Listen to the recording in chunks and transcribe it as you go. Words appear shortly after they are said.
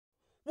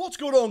What's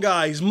going on,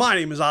 guys? My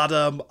name is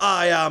Adam,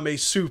 I am a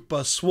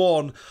Super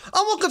Swan, and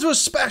welcome to a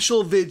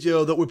special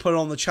video that we put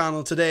on the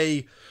channel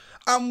today.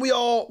 And we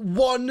are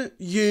 1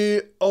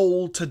 year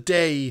old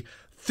today.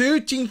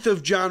 13th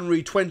of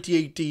January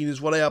 2018 is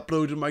when I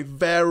uploaded my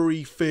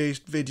very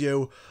first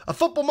video. A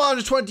Football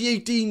Manager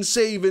 2018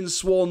 Saving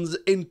Swans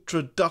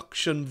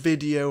introduction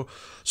video.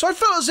 So I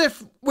felt as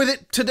if, with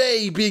it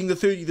today being the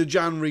 30th of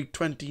January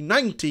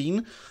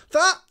 2019,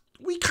 that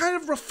we kind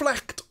of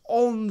reflect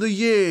on the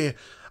year.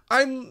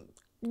 I'm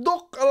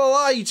not gonna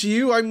lie to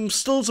you, I'm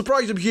still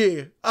surprised I'm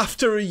here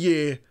after a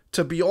year,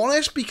 to be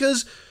honest,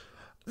 because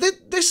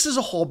this is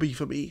a hobby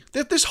for me.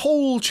 This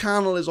whole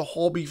channel is a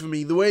hobby for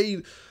me. The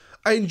way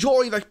I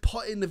enjoy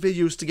putting the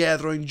videos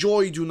together, I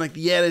enjoy doing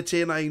the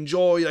editing, I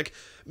enjoy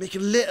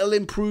making little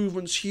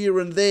improvements here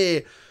and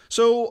there.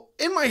 So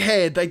in my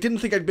head, I didn't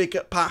think I'd make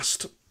it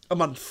past a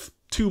month,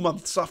 2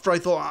 months after I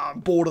thought, I'm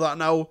bored of that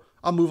now,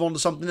 I'll move on to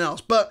something else.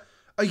 But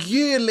a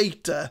year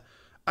later,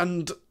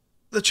 and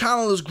the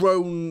channel has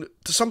grown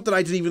to something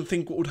I didn't even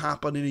think would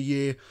happen in a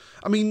year.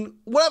 I mean,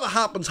 whatever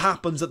happens,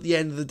 happens at the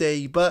end of the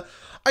day, but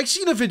I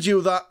seen a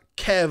video that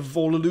Kev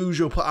or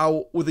Lelujo put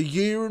out with a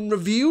year in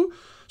review,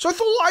 so I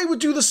thought I would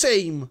do the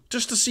same,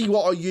 just to see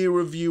what a year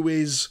review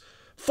is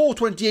for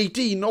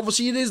 2018.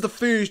 Obviously, it is the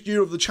first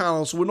year of the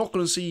channel, so we're not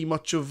going to see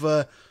much of,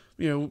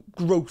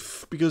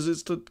 growth, because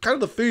it's kind of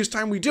the first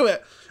time we do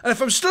it. And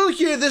if I'm still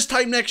here this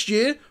time next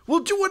year,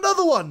 we'll do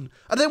another one,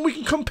 and then we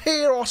can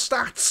compare our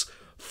stats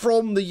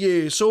from the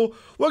year. So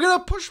we're going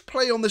to push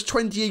play on this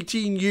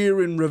 2018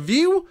 year in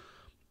review,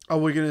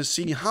 and we're going to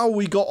see how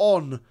we got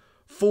on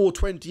for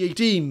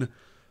 2018.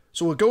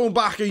 So we're going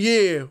back a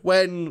year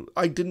when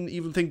I didn't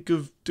even think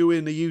of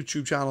doing a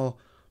YouTube channel.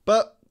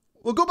 But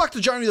we'll go back to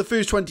January the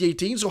 1st,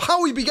 2018. So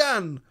how we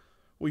began?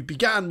 We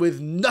began with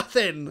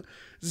nothing.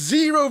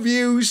 0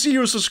 views,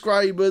 0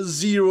 subscribers,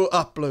 0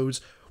 uploads.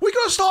 We're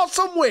going to start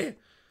somewhere.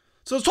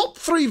 So the top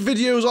 3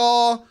 videos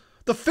are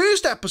the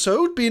first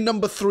episode being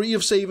number 3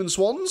 of Saving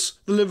Swans,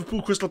 the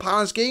Liverpool Crystal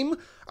Palace game,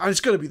 and it's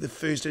going to be the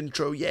first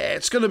intro. Yeah,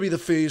 it's going to be the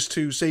first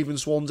 2 Saving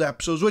Swans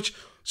episodes, which,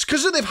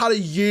 because they've had a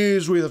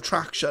year's worth of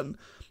traction,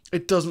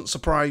 it doesn't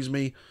surprise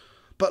me.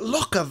 But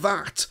look at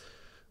that.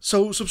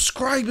 So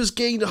subscribers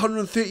gained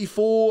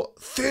 134,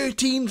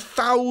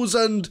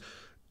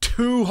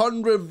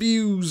 13,200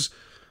 views,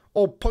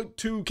 or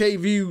 0.2k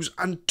views,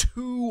 and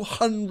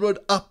 200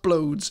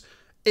 uploads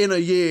in a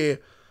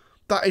year.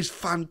 That is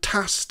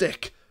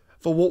fantastic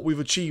for what we've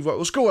achieved. Right,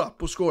 we'll scroll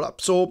up.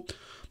 So,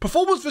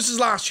 performance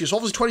versus last year. So,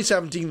 obviously,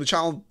 2017, the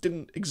channel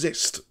didn't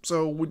exist.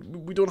 So,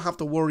 we don't have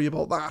to worry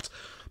about that.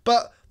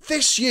 But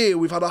this year,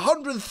 we've had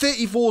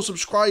 134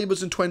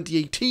 subscribers in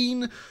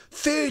 2018,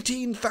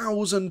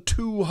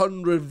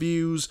 13,200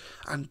 views,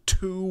 and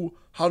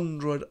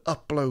 200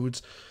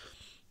 uploads.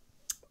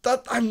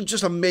 I'm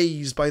just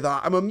amazed by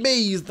that. I'm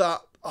amazed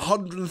that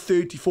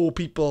 134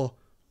 people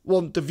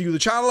want to view the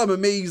channel. I'm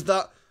amazed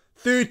that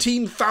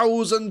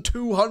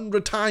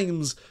 13,200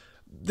 times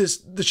the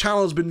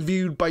channel has been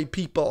viewed by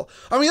people.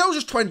 I mean, that was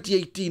just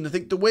 2018. I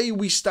think the way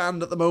we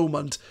stand at the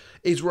moment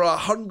is we're at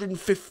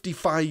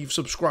 155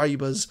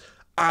 subscribers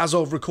as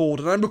of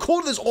recording. I'm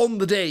recording this on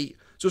the day,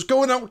 so it's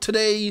going out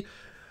today.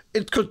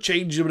 It could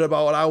change in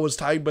about an hour's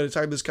time by the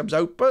time this comes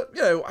out, but,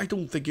 I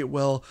don't think it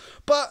will.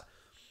 But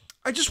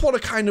I just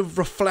want to kind of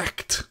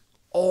reflect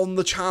on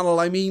the channel.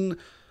 I mean,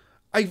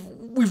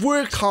 we've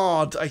worked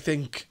hard, I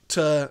think,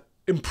 to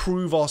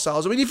improve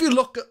ourselves. I mean, if you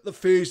look at the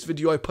first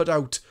video I put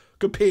out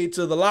compared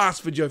to the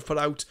last video I've put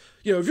out,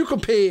 if you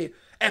compare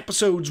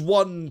episodes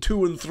 1,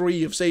 2 and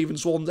 3 of Saving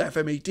Swans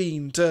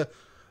FM18 to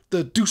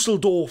the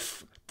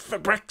Dusseldorf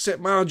Brexit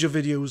manager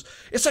videos,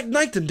 it's like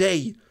night and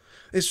day.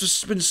 It's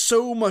just been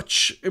so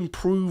much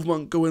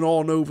improvement going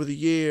on over the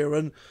year,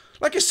 and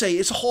like I say,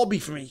 it's a hobby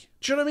for me.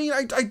 Do you know what I mean?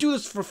 I do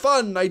this for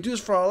fun, I do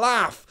this for a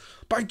laugh,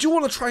 but I do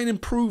want to try and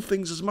improve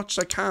things as much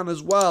as I can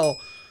as well.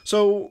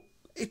 So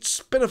it's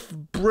been a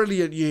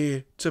brilliant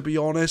year, to be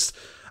honest.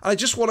 And I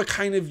just want to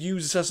kind of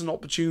use this as an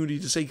opportunity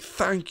to say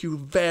thank you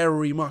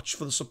very much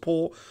for the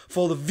support,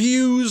 for the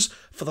views,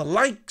 for the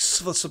likes,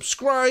 for the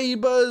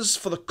subscribers,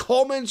 for the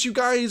comments you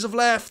guys have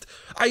left.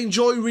 I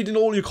enjoy reading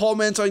all your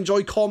comments. I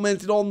enjoy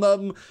commenting on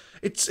them.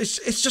 It's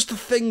just a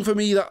thing for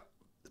me that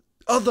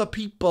other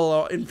people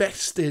are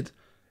invested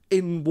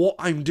in what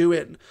I'm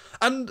doing.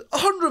 And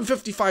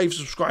 155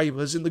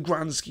 subscribers in the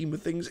grand scheme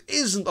of things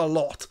isn't a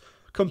lot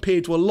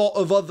compared to a lot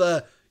of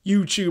other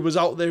YouTubers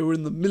out there who are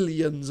in the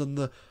millions and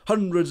the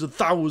hundreds of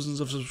thousands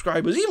of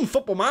subscribers, even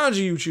Football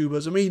Manager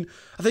YouTubers. I mean,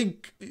 I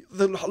think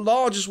the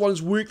largest one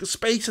is Work the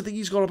Space. I think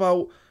he's got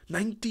about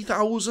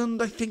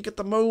 90,000, I think, at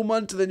the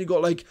moment. And then you've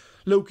got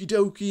Loki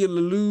Doki and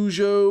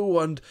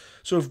Lelujo and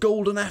sort of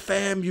Golden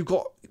FM. You've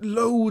got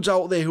loads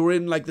out there who are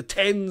in the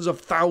tens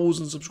of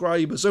thousands of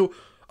subscribers. So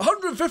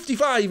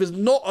 155 is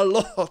not a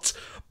lot,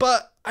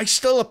 but I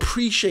still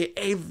appreciate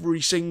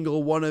every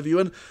single one of you.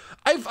 And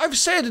I've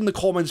said in the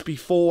comments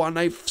before, and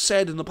I've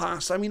said in the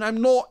past, I mean,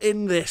 I'm not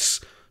in this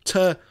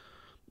to,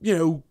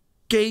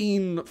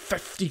 gain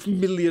 50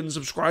 million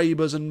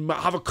subscribers and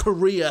have a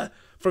career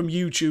from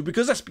YouTube,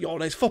 because let's be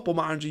honest, Football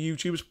Manager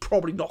YouTube is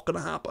probably not going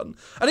to happen.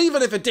 And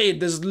even if it did,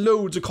 there's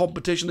loads of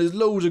competition, there's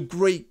loads of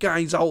great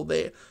guys out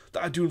there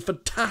that are doing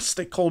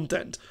fantastic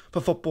content for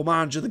Football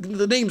Manager.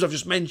 The names I've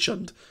just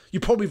mentioned, you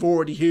probably have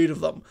already heard of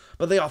them,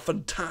 but they are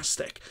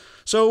fantastic.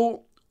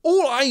 So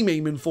all I'm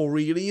aiming for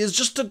really is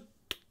just to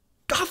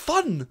have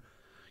fun.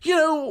 You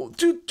know,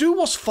 do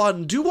what's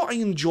fun, do what I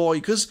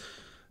enjoy, because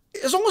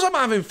as long as I'm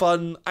having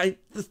fun,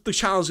 the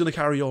channel's going to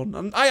carry on.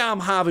 And I am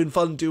having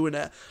fun doing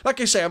it.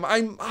 Like I say,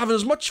 I'm having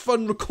as much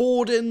fun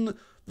recording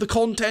the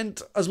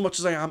content as much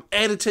as I am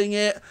editing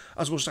it,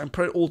 as much as I'm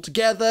putting it all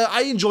together.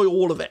 I enjoy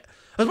all of it.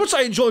 As much as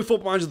I enjoy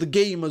Football Manager the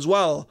game as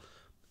well,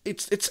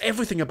 it's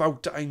everything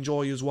about it I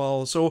enjoy as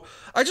well. So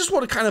I just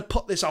want to kind of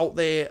put this out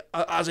there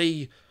as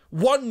a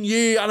 1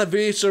 year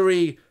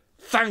anniversary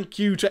thank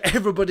you to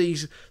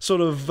everybody's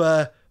sort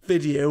of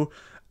video.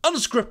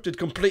 Unscripted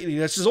completely.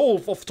 This is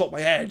all off the top of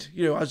my head,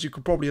 you know, as you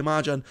could probably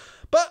imagine.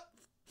 But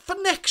for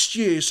next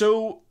year,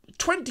 so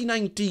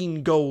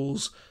 2019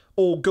 goals,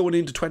 or going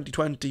into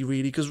 2020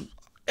 really, because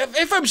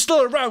if I'm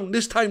still around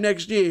this time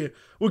next year,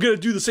 we're going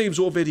to do the same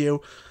sort of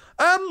video.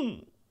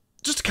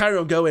 Just to carry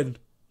on going.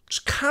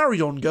 Just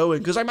carry on going,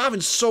 because I'm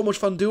having so much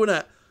fun doing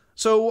it.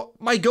 So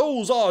my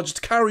goals are just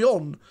to carry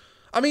on.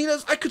 I mean,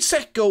 I could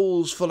set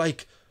goals for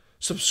like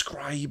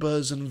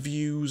subscribers and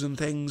views and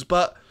things,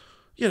 but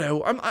you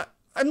know,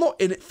 I'm not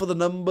in it for the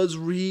numbers,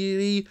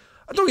 really.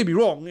 And don't get me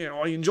wrong, you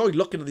know, I enjoy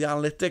looking at the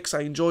analytics,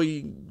 I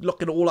enjoy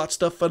looking at all that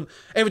stuff, and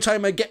every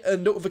time I get a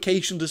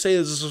notification to say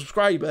there's a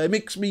subscriber, it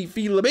makes me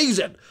feel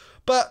amazing.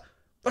 But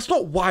that's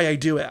not why I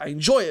do it. I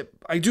enjoy it.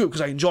 I do it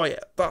because I enjoy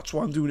it. That's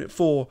what I'm doing it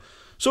for.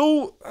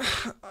 So,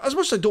 as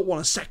much as I don't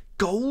want to set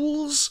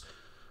goals,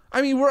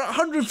 I mean, we're at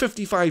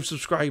 155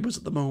 subscribers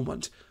at the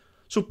moment.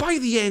 So by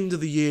the end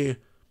of the year,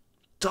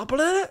 double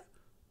it?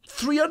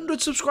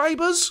 300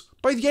 subscribers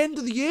by the end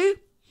of the year?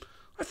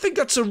 I think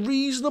that's a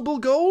reasonable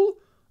goal,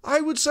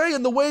 I would say.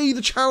 And the way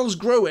the channel's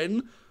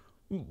growing,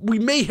 we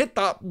may hit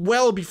that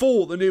well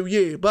before the new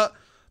year. But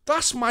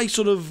that's my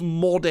sort of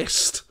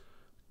modest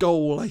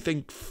goal, I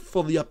think,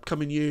 for the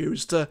upcoming year,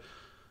 is to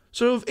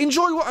sort of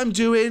enjoy what I'm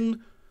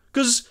doing.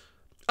 Because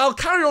I'll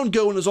carry on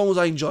going as long as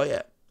I enjoy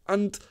it.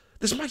 And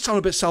this might sound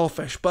a bit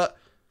selfish, but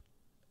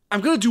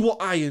I'm going to do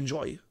what I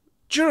enjoy.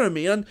 Do you know what I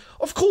mean? And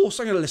of course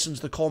I'm going to listen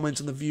to the comments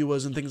and the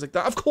viewers and things like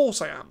that. Of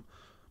course I am.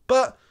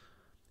 But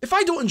if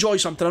I don't enjoy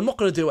something, I'm not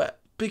going to do it,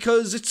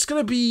 because it's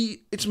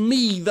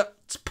me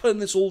that's putting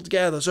this all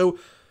together. So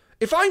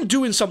if I'm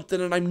doing something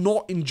and I'm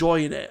not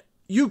enjoying it,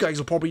 you guys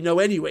will probably know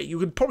anyway. You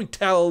can probably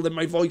tell in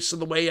my voice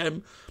and the way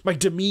my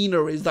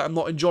demeanour is that I'm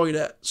not enjoying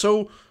it.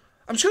 So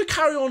I'm just going to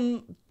carry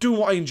on doing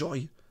what I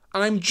enjoy.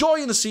 And I'm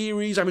enjoying the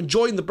series. I'm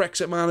enjoying the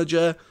Brexit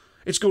Manager.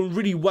 It's going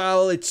really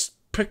well. It's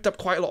picked up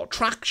quite a lot of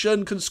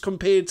traction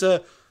compared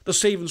to the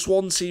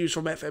Swan series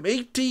from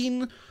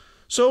FM18.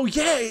 So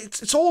yeah,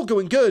 it's all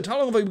going good. How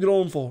long have I been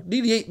on for?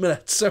 Nearly 8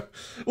 minutes. So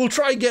we'll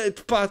try and get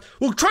it past.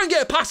 We'll try and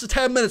get it past the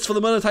 10 minutes for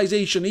the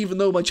monetization, even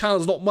though my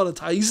channel's not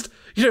monetized.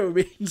 You know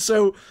what I mean?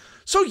 So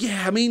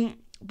yeah, I mean,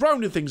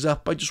 rounding things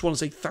up, I just want to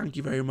say thank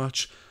you very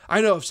much.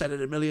 I know I've said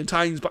it a million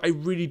times, but I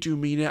really do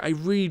mean it. I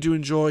really do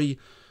enjoy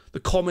the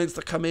comments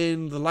that come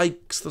in, the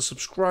likes, the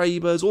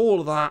subscribers,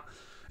 all of that.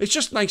 It's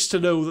just nice to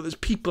know that there's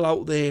people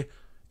out there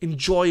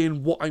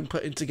enjoying what I'm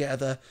putting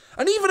together.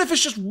 And even if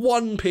it's just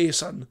one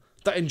person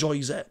that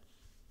enjoys it,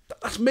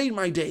 that's made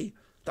my day.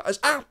 That has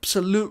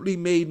absolutely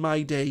made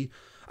my day.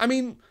 I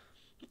mean,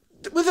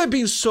 with there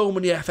being so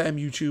many FM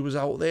YouTubers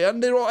out there,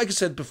 and they're all, like I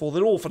said before,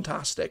 they're all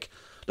fantastic.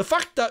 The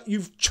fact that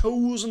you've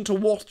chosen to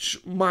watch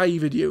my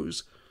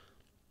videos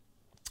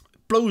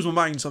blows my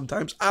mind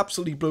sometimes,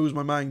 absolutely blows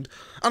my mind.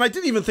 And I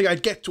didn't even think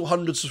I'd get to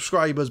 100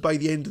 subscribers by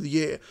the end of the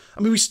year.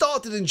 I mean, we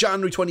started in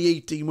January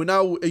 2018, we're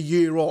now a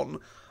year on.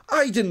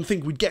 I didn't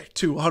think we'd get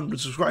to 100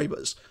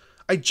 subscribers.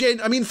 I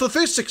mean, for the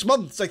first 6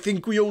 months, I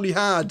think we only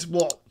had,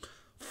 what,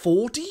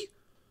 40?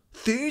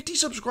 30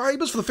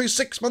 subscribers for the first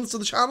 6 months of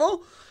the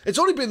channel? It's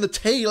only been the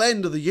tail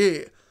end of the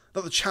year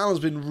that the channel's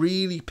been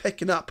really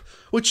picking up,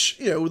 which,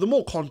 you know, the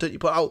more content you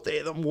put out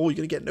there, the more you're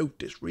going to get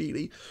noticed,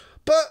 really.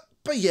 But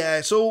yeah,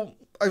 so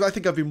I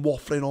think I've been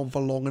waffling on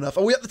for long enough.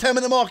 Are we at the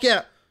 10-minute mark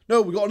yet?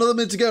 No, we've got another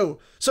minute to go.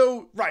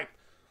 So, right.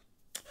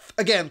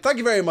 Again, thank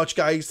you very much,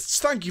 guys.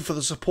 Thank you for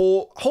the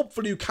support.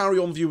 Hopefully you carry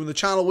on viewing the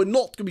channel. We're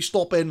not going to be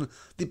stopping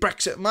the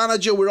Brexit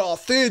Manager. We're our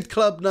third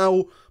club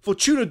now.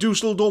 Fortuna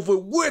Dusseldorf, we're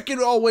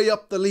working our way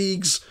up the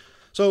leagues.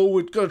 So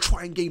we're going to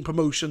try and gain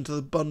promotion to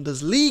the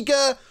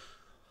Bundesliga.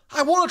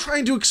 I want to try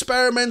and do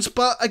experiments,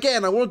 but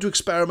again, I want to do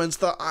experiments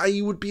that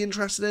I would be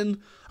interested in.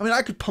 I mean,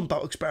 I could pump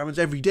out experiments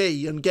every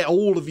day and get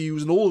all the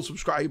views and all the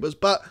subscribers,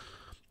 but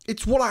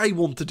it's what I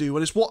want to do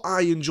and it's what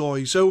I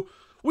enjoy. So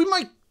we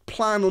might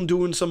plan on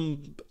doing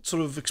some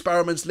sort of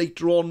experiments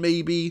later on,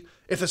 maybe,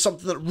 if there's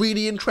something that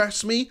really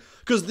interests me.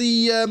 Because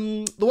the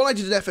one I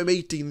did at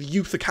FM18, the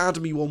Youth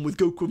Academy one with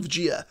Goku and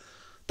Vegeta,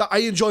 that I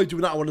enjoyed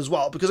doing that one as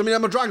well. Because, I mean,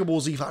 I'm a Dragon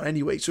Ball Z fan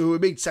anyway, so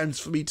it made sense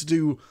for me to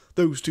do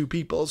those two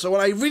people. So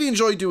I really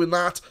enjoyed doing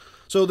that.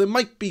 So there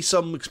might be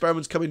some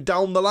experiments coming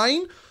down the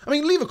line. I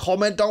mean, leave a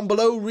comment down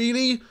below,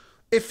 really.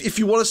 If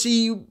you want to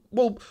see,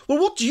 well,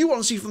 what do you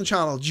want to see from the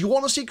channel? Do you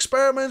want to see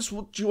experiments?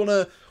 What do you want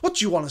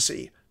to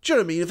see? Do you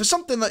know what I mean? If there's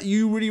something that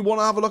you really want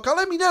to have a look at,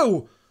 let me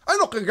know. I'm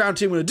not going to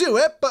guarantee I'm going to do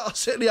it, but I'll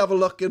certainly have a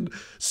look and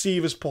see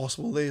if it's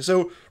possible there.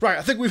 So, right,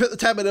 I think we've hit the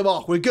 10-minute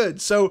mark. We're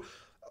good. So,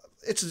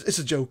 it's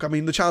a joke. I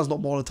mean, the channel's not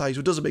monetized,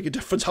 so it doesn't make a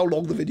difference how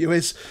long the video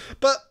is.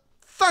 But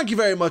thank you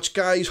very much,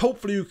 guys.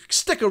 Hopefully you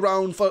stick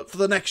around for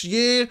the next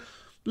year.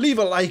 Leave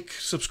a like,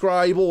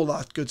 subscribe, all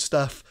that good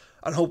stuff.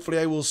 And hopefully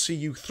I will see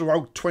you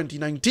throughout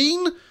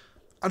 2019.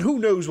 And who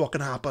knows what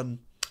can happen.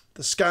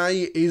 The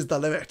sky is the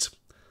limit.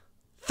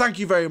 Thank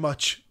you very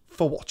much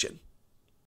for watching.